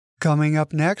Coming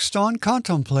up next on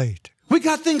Contemplate. We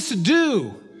got things to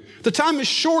do. The time is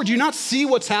short. Do you not see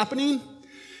what's happening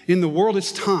in the world?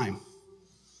 It's time.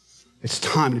 It's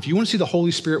time. And if you want to see the Holy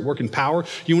Spirit work in power,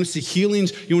 you want to see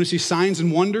healings, you want to see signs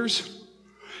and wonders,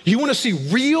 you want to see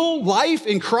real life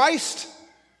in Christ,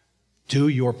 do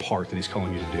your part that he's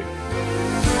calling you to do.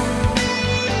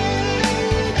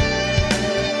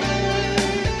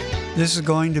 This is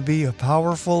going to be a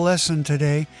powerful lesson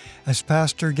today as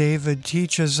Pastor David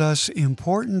teaches us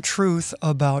important truth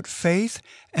about faith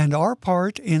and our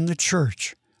part in the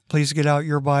church. Please get out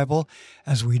your Bible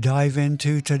as we dive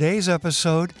into today's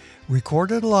episode,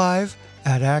 recorded live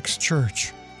at Acts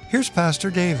Church. Here's Pastor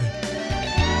David.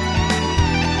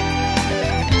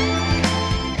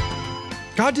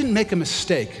 God didn't make a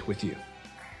mistake with you.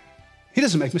 He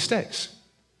doesn't make mistakes.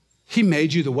 He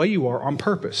made you the way you are on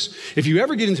purpose. If you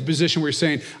ever get into a position where you're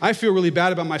saying, I feel really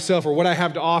bad about myself or what I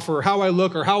have to offer or how I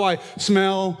look or how I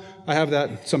smell, I have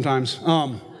that sometimes,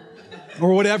 or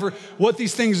whatever, what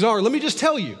these things are, let me just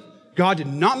tell you, God did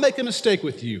not make a mistake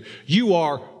with you. You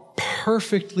are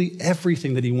perfectly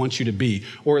everything that he wants you to be,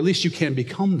 or at least you can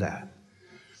become that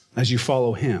as you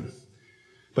follow him.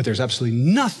 But there's absolutely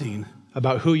nothing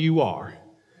about who you are,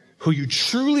 who you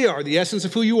truly are, the essence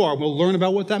of who you are. We'll learn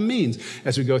about what that means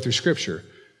as we go through Scripture,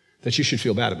 that you should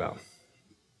feel bad about.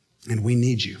 And we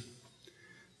need you.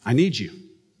 I need you.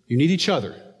 You need each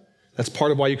other. That's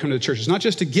part of why you come to the church. It's not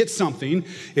just to get something,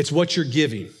 it's what you're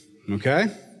giving,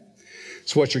 okay?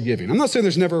 It's what you're giving. I'm not saying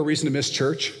there's never a reason to miss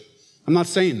church. I'm not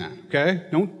saying that, okay?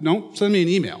 Don't send me an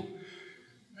email.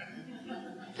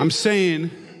 I'm saying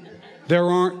there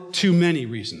aren't too many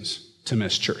reasons to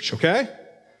miss church, okay?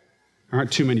 There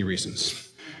aren't too many reasons.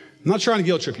 I'm not trying to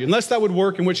guilt trip you, unless that would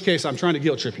work, in which case I'm trying to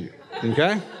guilt trip you,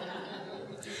 okay?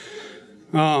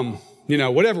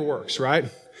 Whatever works, right?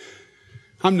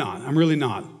 I'm not. I'm really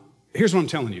not. Here's what I'm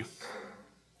telling you.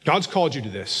 God's called you to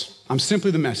this. I'm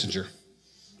simply the messenger.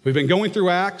 We've been going through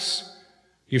Acts.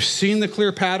 You've seen the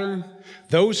clear pattern.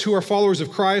 Those who are followers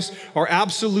of Christ are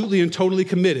absolutely and totally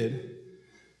committed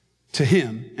to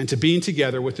him and to being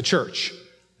together with the church.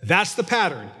 That's the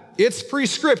pattern. It's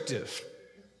prescriptive,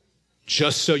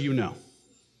 just so you know.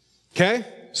 Okay?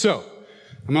 So,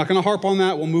 I'm not going to harp on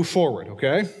that. We'll move forward,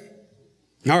 okay?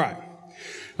 All right.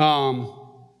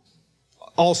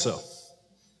 Also,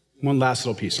 one last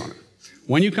little piece on it.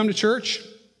 When you come to church,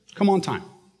 come on time.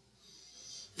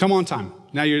 Come on time.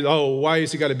 Now why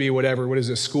has it got to be whatever? What is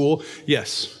this, school?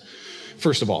 Yes.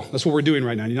 First of all, that's what we're doing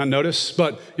right now. You not notice?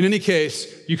 But in any case,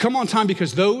 you come on time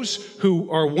because those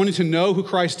who are wanting to know who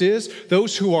Christ is,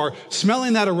 those who are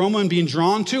smelling that aroma and being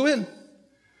drawn to it,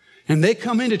 and they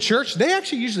come into church, they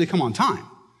actually usually come on time.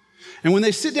 And when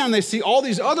they sit down, they see all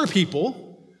these other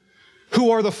people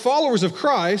who are the followers of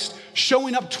Christ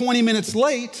showing up 20 minutes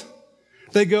late.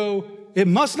 They go, it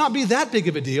must not be that big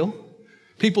of a deal.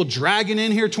 People dragging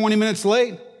in here 20 minutes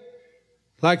late,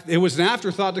 like it was an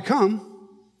afterthought to come.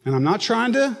 And I'm not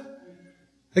trying to,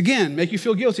 again, make you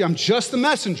feel guilty. I'm just the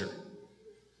messenger.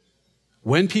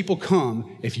 When people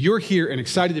come, if you're here and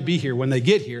excited to be here, when they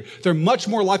get here, they're much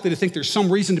more likely to think there's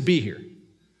some reason to be here.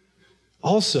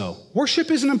 Also, worship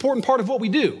is an important part of what we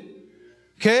do.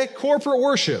 Okay? Corporate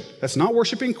worship. That's not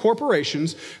worshiping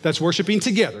corporations. That's worshiping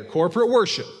together. Corporate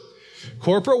worship.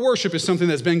 Corporate worship is something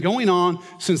that's been going on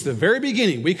since the very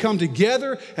beginning. We come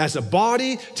together as a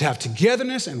body to have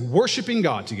togetherness and worshiping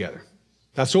God together.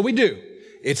 That's what we do.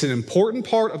 It's an important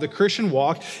part of the Christian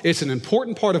walk. It's an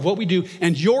important part of what we do,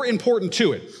 and you're important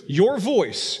to it. Your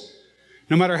voice,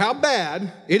 no matter how bad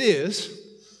it is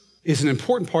an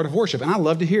important part of worship, and I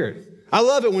love to hear it. I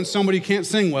love it when somebody can't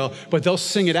sing well, but they'll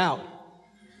sing it out.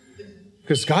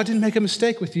 Because God didn't make a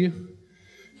mistake with you,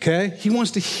 okay? He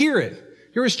wants to hear it.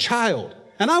 You're his child,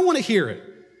 and I want to hear it.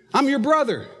 I'm your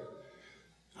brother.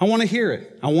 I want to hear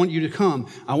it. I want you to come.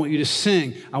 I want you to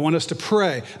sing. I want us to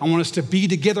pray. I want us to be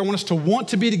together. I want us to want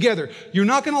to be together. You're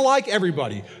not going to like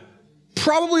everybody.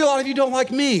 Probably a lot of you don't like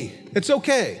me. It's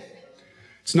okay.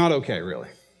 It's not okay, really.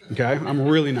 Okay? I'm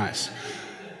really nice.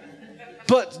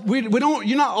 But we don't.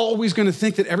 You're not always going to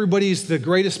think that everybody's the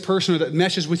greatest person or that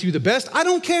meshes with you the best. I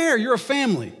don't care. You're a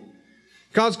family.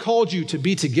 God's called you to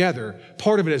be together.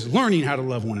 Part of it is learning how to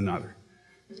love one another.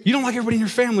 You don't like everybody in your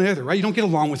family either, right? You don't get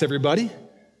along with everybody.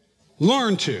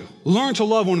 Learn to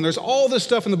love one another. There's all this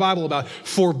stuff in the Bible about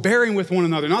forbearing with one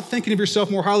another, not thinking of yourself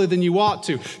more highly than you ought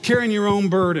to, carrying your own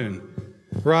burden,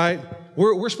 right?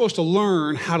 We're supposed to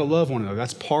learn how to love one another.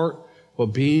 That's part of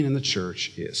what being in the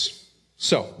church is.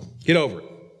 So, get over it.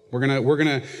 We're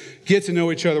gonna get to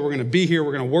know each other. We're gonna be here.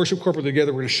 We're gonna worship corporately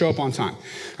together. We're gonna show up on time. All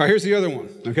right, here's the other one,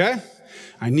 okay?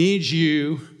 I need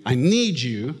you, I'm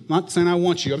not saying I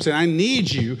want you, I'm saying I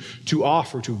need you to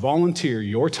offer to volunteer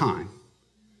your time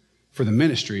for the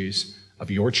ministries of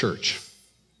your church.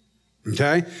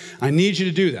 Okay? I need you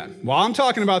to do that. While I'm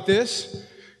talking about this,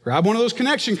 grab one of those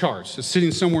connection cards that's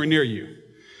sitting somewhere near you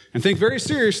and think very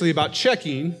seriously about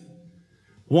checking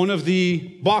one of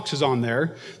the boxes on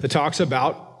there that talks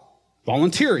about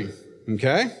volunteering.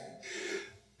 Okay?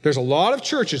 There are a lot of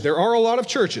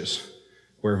churches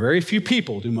where very few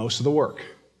people do most of the work.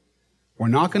 We're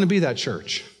not going to be that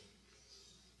church.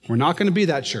 We're not going to be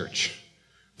that church.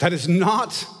 That is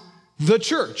not the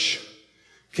church.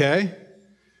 Okay?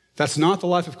 That's not the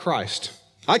life of Christ.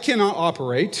 I cannot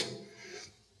operate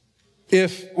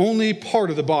if only part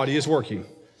of the body is working.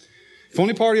 If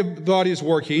only part of the body is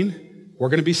working, we're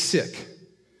going to be sick.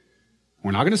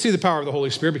 We're not going to see the power of the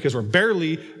Holy Spirit because we're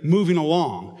barely moving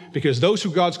along. Because those who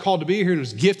God's called to be here and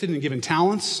who's gifted and given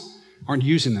talents aren't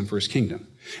using them for his kingdom.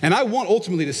 And I want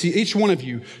ultimately to see each one of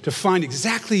you to find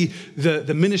exactly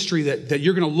the ministry that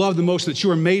you're going to love the most, that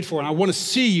you are made for. And I want to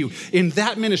see you in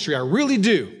that ministry. I really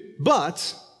do.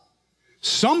 But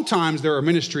sometimes there are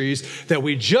ministries that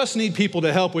we just need people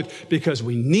to help with because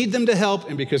we need them to help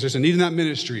and because there's a need in that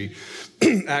ministry.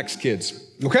 Acts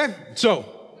kids. Okay? So,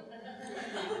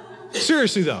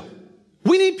 seriously though,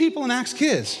 we need people in Acts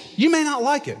kids. You may not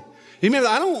like it. You may be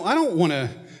like, I don't want to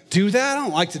do that. I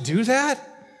don't like to do that.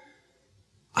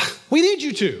 We need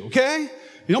you to, okay?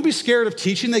 You don't be scared of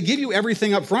teaching. They give you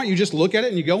everything up front. You just look at it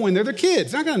and you go in there. They're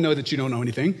kids. They're not going to know that you don't know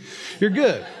anything. You're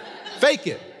good. Fake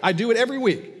it. I do it every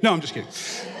week. No, I'm just kidding.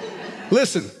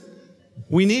 Listen,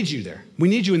 we need you there. We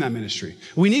need you in that ministry.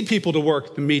 We need people to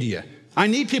work the media. I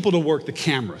need people to work the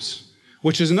cameras,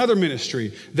 which is another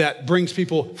ministry that brings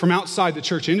people from outside the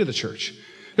church into the church.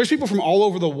 There's people from all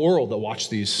over the world that watch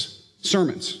these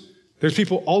sermons. There's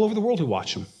people all over the world who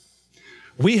watch them.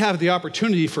 We have the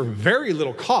opportunity for very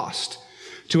little cost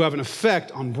to have an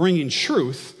effect on bringing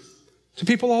truth to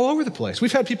people all over the place.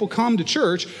 We've had people come to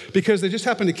church because they just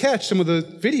happen to catch some of the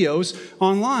videos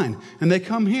online, and they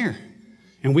come here,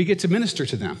 and we get to minister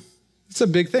to them. It's a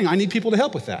big thing. I need people to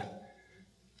help with that.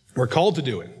 We're called to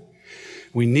do it.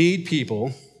 We need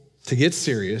people to get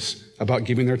serious about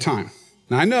giving their time.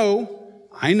 Now,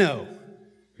 I know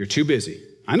you're too busy.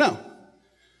 I know.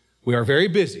 We are very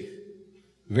busy.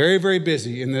 Very, very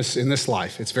busy in this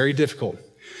life. It's very difficult.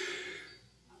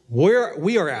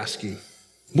 We are asking,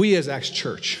 we as Acts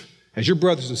Church, as your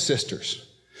brothers and sisters,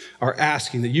 are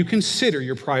asking that you consider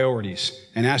your priorities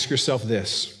and ask yourself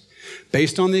this.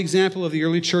 Based on the example of the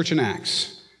early church in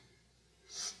Acts,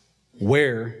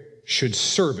 where should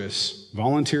service,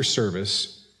 volunteer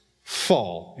service,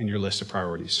 fall in your list of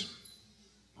priorities?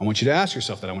 I want you to ask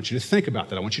yourself that. I want you to think about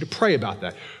that. I want you to pray about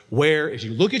that. Where, as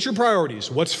you look at your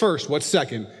priorities, what's first, what's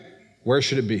second, where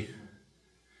should it be?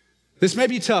 This may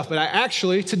be tough, but I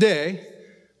actually, today,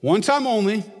 one time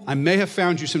only, I may have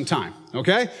found you some time,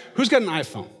 okay? Who's got an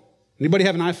iPhone? Anybody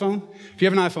have an iPhone? If you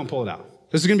have an iPhone, pull it out.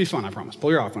 This is going to be fun, I promise.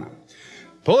 Pull your iPhone out.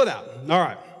 Pull it out. All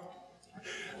right.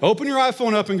 Open your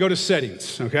iPhone up and go to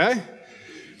settings, okay?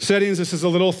 Settings, this is a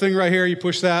little thing right here. You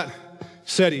push that.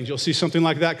 Settings, you'll see something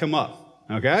like that come up.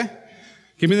 Okay?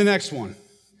 Give me the next one.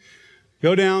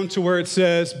 Go down to where it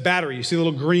says battery. You see the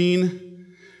little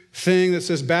green thing that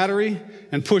says battery?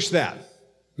 And push that.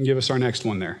 And give us our next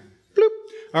one there. Bloop.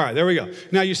 All right, there we go.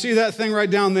 Now you see that thing right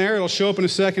down there? It'll show up in a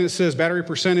second. It says battery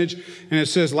percentage, and it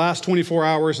says last 24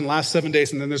 hours and last 7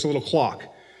 days, and then there's a little clock.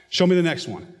 Show me the next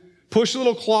one. Push the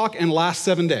little clock and last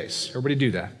 7 days. Everybody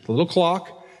do that. The little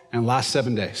clock and last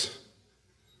 7 days.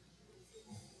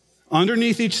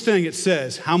 Underneath each thing, it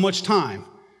says how much time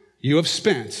you have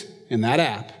spent in that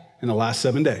app in the last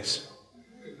 7 days.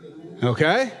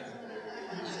 Okay?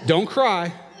 Don't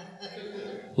cry.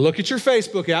 Look at your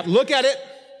Facebook app. Look at it.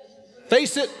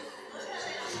 Face it.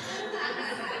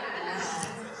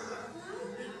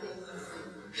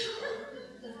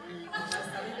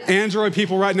 Android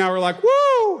people right now are like,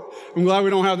 woo! I'm glad we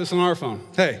don't have this on our phone.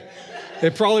 Hey, they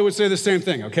probably would say the same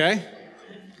thing, okay?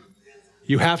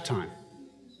 You have time.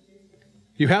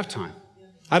 You have time.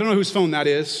 I don't know whose phone that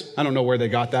is. I don't know where they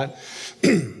got that.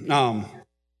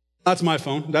 That's my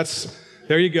phone.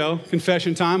 There you go.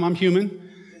 Confession time. I'm human.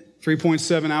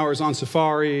 3.7 hours on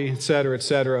Safari, et cetera, et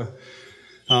cetera.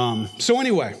 So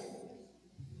anyway,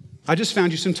 I just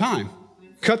found you some time.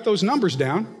 Cut those numbers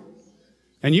down,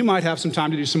 and you might have some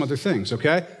time to do some other things,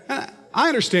 okay? I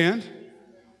understand.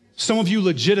 Some of you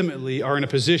legitimately are in a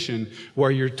position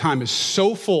where your time is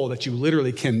so full that you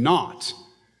literally cannot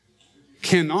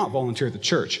volunteer at the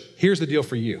church. Here's the deal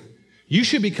for you. You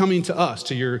should be coming to us,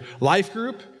 to your life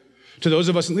group, to those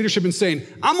of us in leadership and saying,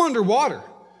 I'm underwater.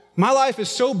 My life is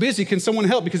so busy, can someone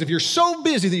help? Because if you're so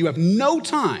busy that you have no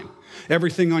time,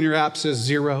 everything on your app says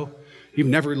 0. You've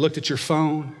never looked at your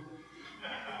phone.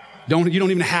 You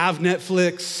don't even have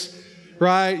Netflix,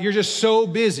 right? You're just so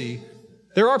busy.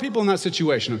 There are people in that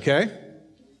situation, okay?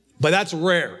 But that's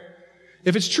rare.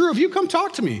 If it's true of you, come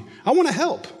talk to me. I want to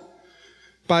help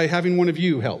by having one of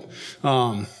you help.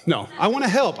 No, I want to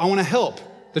help. I want to help.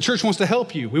 The church wants to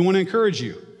help you. We want to encourage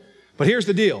you. But here's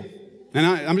the deal. And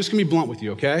I'm just going to be blunt with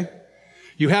you, okay?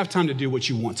 You have time to do what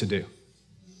you want to do.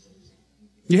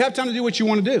 You have time to do what you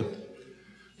want to do.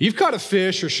 You've caught a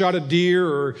fish or shot a deer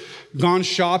or gone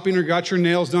shopping or got your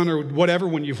nails done or whatever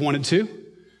when you've wanted to.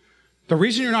 The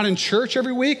reason you're not in church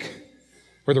every week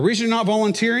or the reason you're not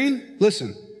volunteering,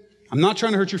 listen, I'm not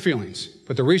trying to hurt your feelings,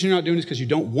 but the reason you're not doing it is because you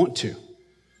don't want to.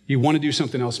 You want to do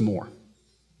something else more.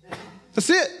 That's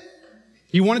it.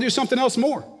 You want to do something else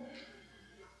more.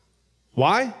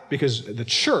 Why? Because the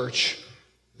church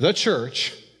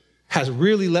has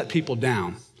really let people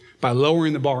down by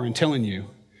lowering the bar and telling you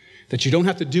that you don't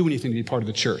have to do anything to be part of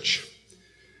the church.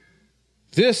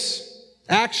 This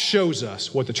Acts shows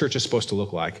us what the church is supposed to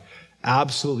look like.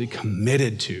 Absolutely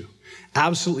committed to,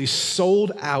 absolutely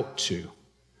sold out to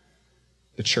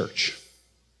the church.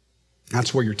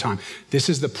 That's where your time. This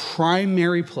is the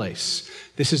primary place.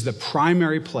 This is the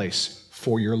primary place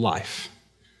for your life.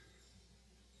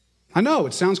 I know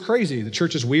it sounds crazy. The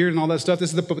church is weird and all that stuff.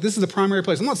 But this is the primary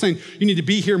place. I'm not saying you need to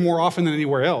be here more often than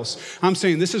anywhere else. I'm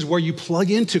saying this is where you plug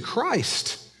into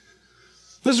Christ.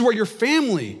 This is where your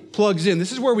family plugs in.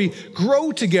 This is where we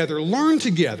grow together, learn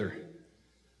together.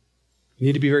 You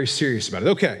need to be very serious about it.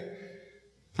 Okay.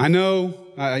 I know,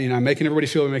 I'm making everybody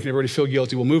feel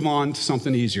guilty. We'll move on to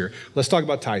something easier. Let's talk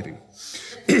about tithing.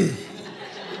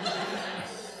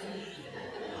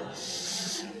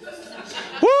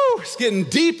 It's getting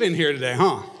deep in here today,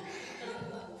 huh?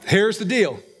 Here's the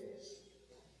deal.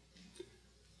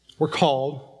 We're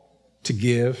called to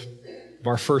give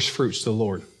our first fruits to the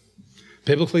Lord.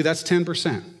 Biblically, that's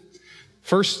 10%.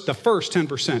 The first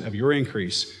 10% of your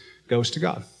increase goes to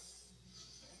God.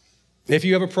 If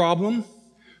you have a problem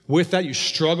with that, you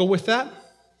struggle with that,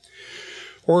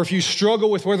 or if you struggle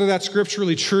with whether that's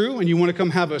scripturally true and you want to come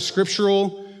have a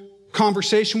scriptural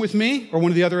conversation with me or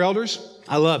one of the other elders,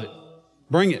 I love it.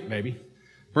 Bring it, baby.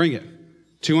 Bring it.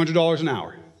 $200 an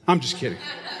hour. I'm just kidding.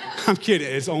 I'm kidding.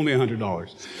 It's only $100.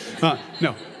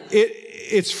 No,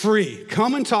 it's free.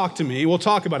 Come and talk to me. We'll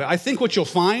talk about it. I think what you'll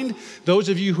find, those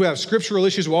of you who have scriptural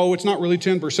issues, well, it's not really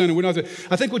 10%. And we don't have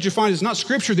to, I think what you find is not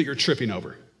scripture that you're tripping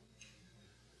over.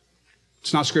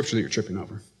 It's not scripture that you're tripping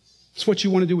over. It's what you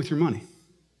want to do with your money.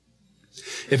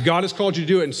 If God has called you to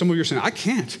do it, and some of you are saying, I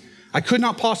can't. I could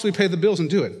not possibly pay the bills and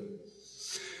do it.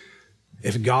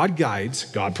 If God guides,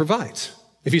 God provides.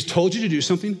 If he's told you to do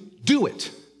something, do it.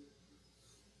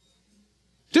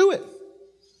 Do it.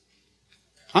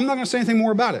 I'm not going to say anything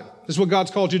more about it. This is what God's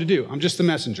called you to do. I'm just the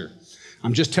messenger.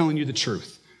 I'm just telling you the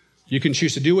truth. You can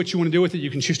choose to do what you want to do with it.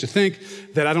 You can choose to think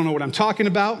that I don't know what I'm talking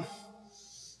about.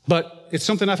 But it's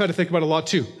something I've had to think about a lot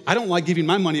too. I don't like giving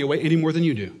my money away any more than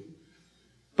you do.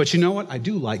 But you know what? I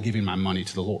do like giving my money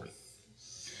to the Lord.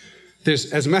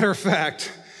 As a matter of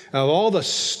fact, of all the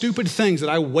stupid things that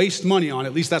I waste money on,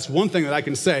 at least that's one thing that I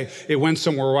can say, it went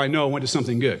somewhere where I know it went to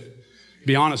something good. To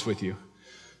be honest with you.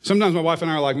 Sometimes my wife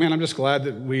and I are like, man, I'm just glad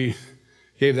that we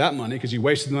gave that money because you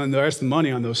wasted the rest of the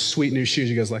money on those sweet new shoes.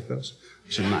 You guys like those?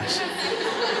 Those are nice.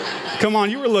 Come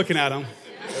on, you were looking at them.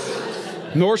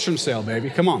 Nordstrom sale, baby.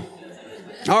 Come on.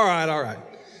 All right.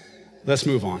 Let's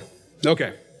move on.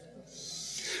 Okay.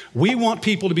 We want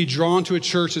people to be drawn to a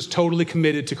church that's totally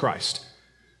committed to Christ.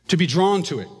 To be drawn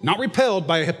to it. Not repelled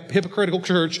by a hypocritical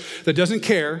church that doesn't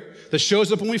care, that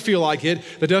shows up when we feel like it,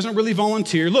 that doesn't really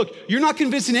volunteer. Look, you're not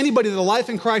convincing anybody that a life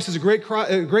in Christ is a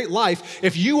great life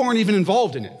if you aren't even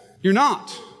involved in it. You're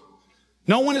not.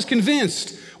 No one is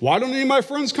convinced. Why don't any of my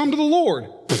friends come to the Lord?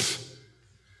 Pfft.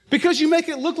 Because you make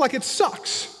it look like it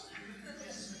sucks.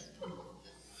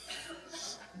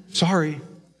 Sorry.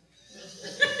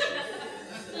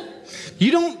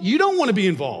 You don't want to be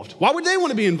involved. Why would they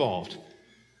want to be involved?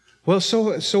 Well,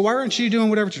 so why aren't you doing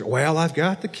whatever? Well, I've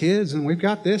got the kids and we've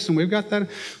got this and we've got that.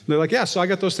 They're like, yeah, so I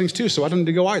got those things too, so I don't need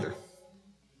to go either.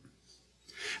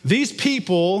 These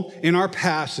people in our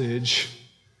passage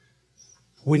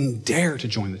wouldn't dare to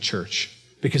join the church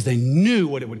because they knew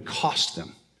what it would cost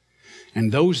them. And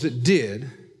those that did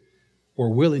were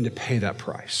willing to pay that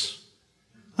price.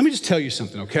 Let me just tell you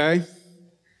something, okay?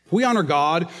 We honor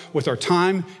God with our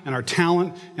time and our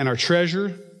talent and our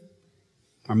treasure,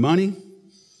 our money,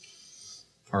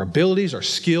 our abilities, our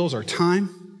skills, our time.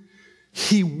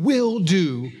 He will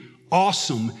do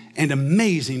awesome and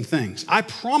amazing things. I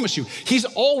promise you, he's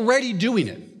already doing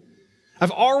it.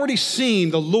 I've already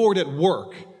seen the Lord at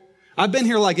work. I've been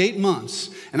here like 8 months,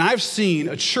 and I've seen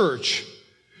a church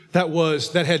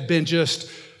that had been just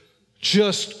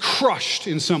crushed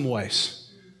in some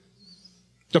ways.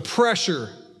 The pressure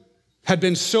had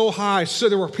been so high, so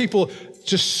there were people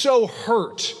just so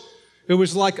hurt. It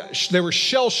was like there was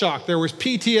shell shock, there was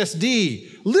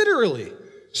PTSD, literally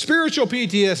spiritual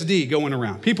PTSD going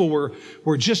around. People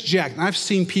were just jacked. And I've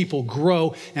seen people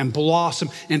grow and blossom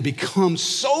and become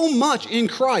so much in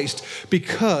Christ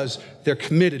because they're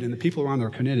committed and the people around them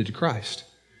are committed to Christ.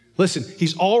 Listen,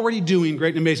 he's already doing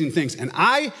great and amazing things. And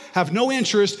I have no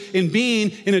interest in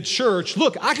being in a church.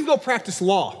 Look, I can go practice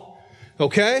law,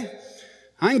 okay?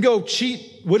 I can go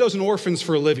cheat widows and orphans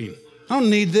for a living. I don't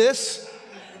need this.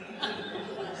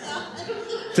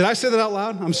 Did I say that out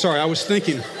loud? I'm sorry, I was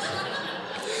thinking.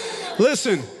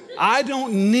 Listen, I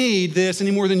don't need this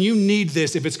any more than you need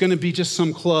this if it's going to be just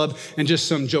some club and just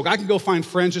some joke. I can go find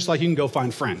friends just like you can go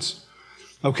find friends,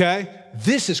 okay?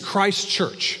 This is Christ's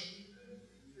church.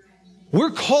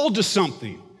 We're called to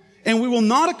something, and we will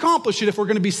not accomplish it if we're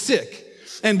going to be sick.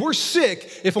 And we're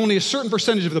sick if only a certain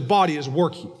percentage of the body is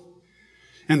working,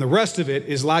 and the rest of it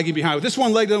is lagging behind. If this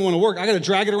one leg doesn't want to work, I got to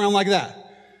drag it around like that.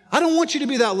 I don't want you to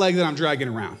be that leg that I'm dragging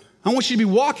around. I want you to be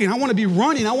walking. I want to be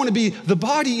running. I want to be the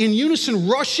body in unison,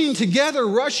 rushing together,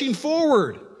 rushing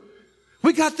forward.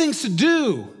 We got things to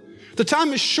do. The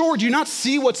time is short. Do you not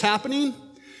see what's happening?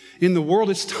 In the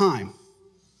world, it's time.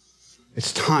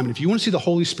 It's time. And if you want to see the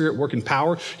Holy Spirit work in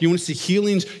power, you want to see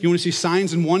healings, you want to see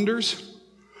signs and wonders,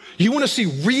 you want to see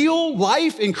real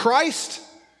life in Christ,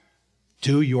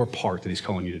 do your part that he's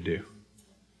calling you to do.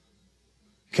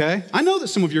 Okay? I know that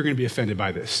some of you are going to be offended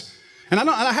by this. And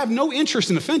I have no interest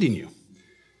in offending you.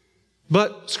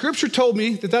 But Scripture told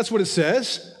me that that's what it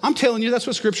says. I'm telling you that's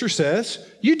what Scripture says.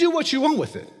 You do what you want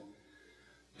with it.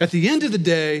 At the end of the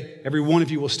day, every one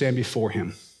of you will stand before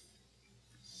him.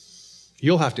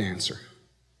 You'll have to answer.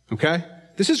 Okay?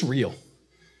 This is real.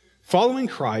 Following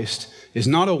Christ is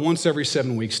not a once every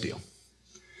 7 weeks deal.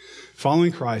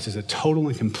 Following Christ is a total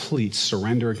and complete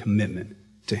surrender and commitment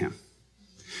to him.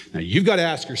 Now, you've got to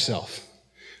ask yourself,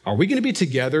 are we going to be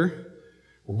together,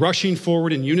 rushing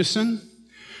forward in unison,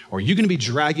 or are you going to be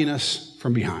dragging us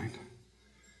from behind?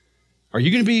 Are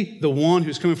you going to be the one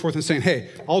who's coming forth and saying, hey,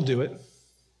 I'll do it.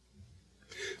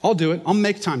 I'll do it. I'll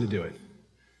make time to do it.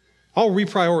 I'll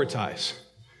reprioritize.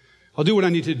 I'll do what I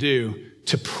need to do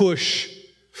to push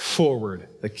forward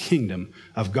the kingdom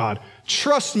of God.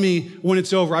 Trust me when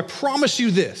it's over. I promise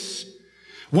you this.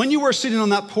 When you are sitting on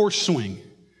that porch swing,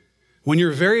 when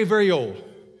you're very, very old,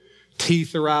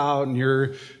 teeth are out and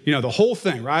you're, the whole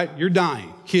thing, right? You're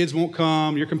dying. Kids won't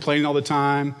come. You're complaining all the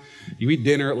time. You eat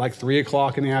dinner at like 3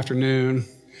 o'clock in the afternoon.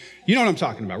 You know what I'm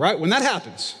talking about, right? When that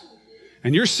happens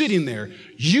and you're sitting there,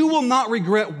 you will not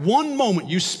regret one moment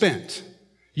you spent.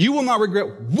 You will not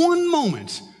regret one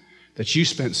moment that you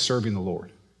spent serving the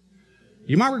Lord.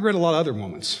 You might regret a lot of other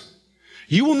moments.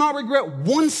 You will not regret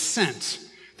 1 cent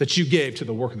that you gave to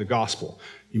the work of the gospel.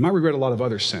 You might regret a lot of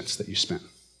other cents that you spent.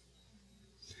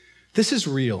 This is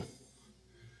real.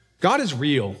 God is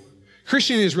real.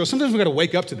 Christianity is real. Sometimes we've got to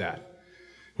wake up to that.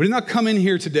 We did not come in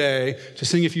here today to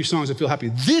sing a few songs and feel happy.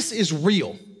 This is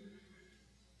real.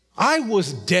 I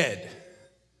was dead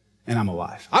and I'm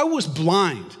alive. I was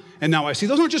blind and now I see.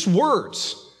 Those aren't just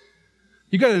words.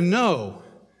 You got to know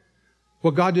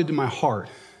what God did to my heart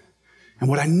and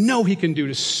what I know he can do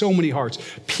to so many hearts.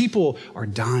 People are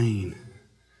dying.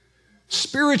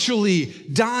 Spiritually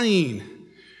dying.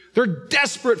 They're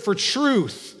desperate for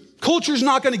truth. Culture's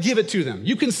not going to give it to them.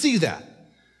 You can see that.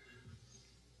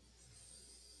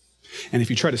 And if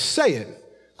you try to say it,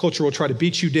 culture will try to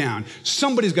beat you down.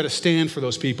 Somebody's got to stand for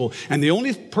those people. And the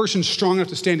only person strong enough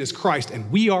to stand is Christ,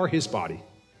 and we are his body.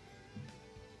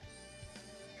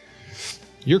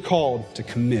 You're called to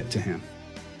commit to him.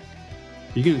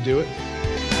 Are you going to do it?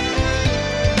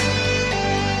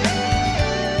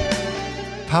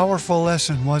 Powerful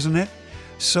lesson, wasn't it?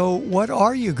 So what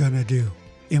are you going to do?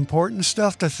 Important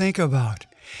stuff to think about.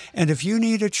 And if you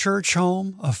need a church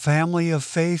home, a family of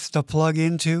faith to plug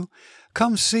into,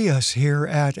 come see us here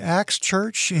at Axe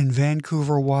Church in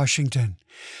Vancouver, Washington.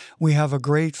 We have a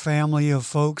great family of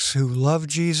folks who love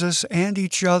Jesus and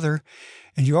each other,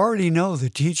 and you already know the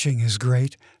teaching is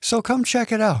great, so come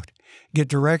check it out. Get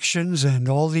directions and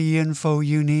all the info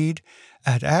you need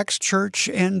at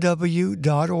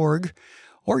axchurchnw.org,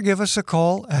 or give us a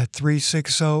call at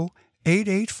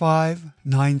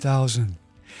 360-885-9000.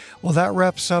 Well, that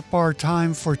wraps up our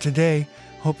time for today.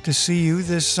 Hope to see you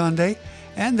this Sunday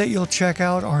and that you'll check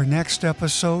out our next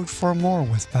episode for more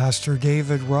with Pastor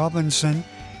David Robinson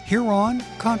here on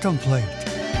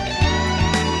Contemplate.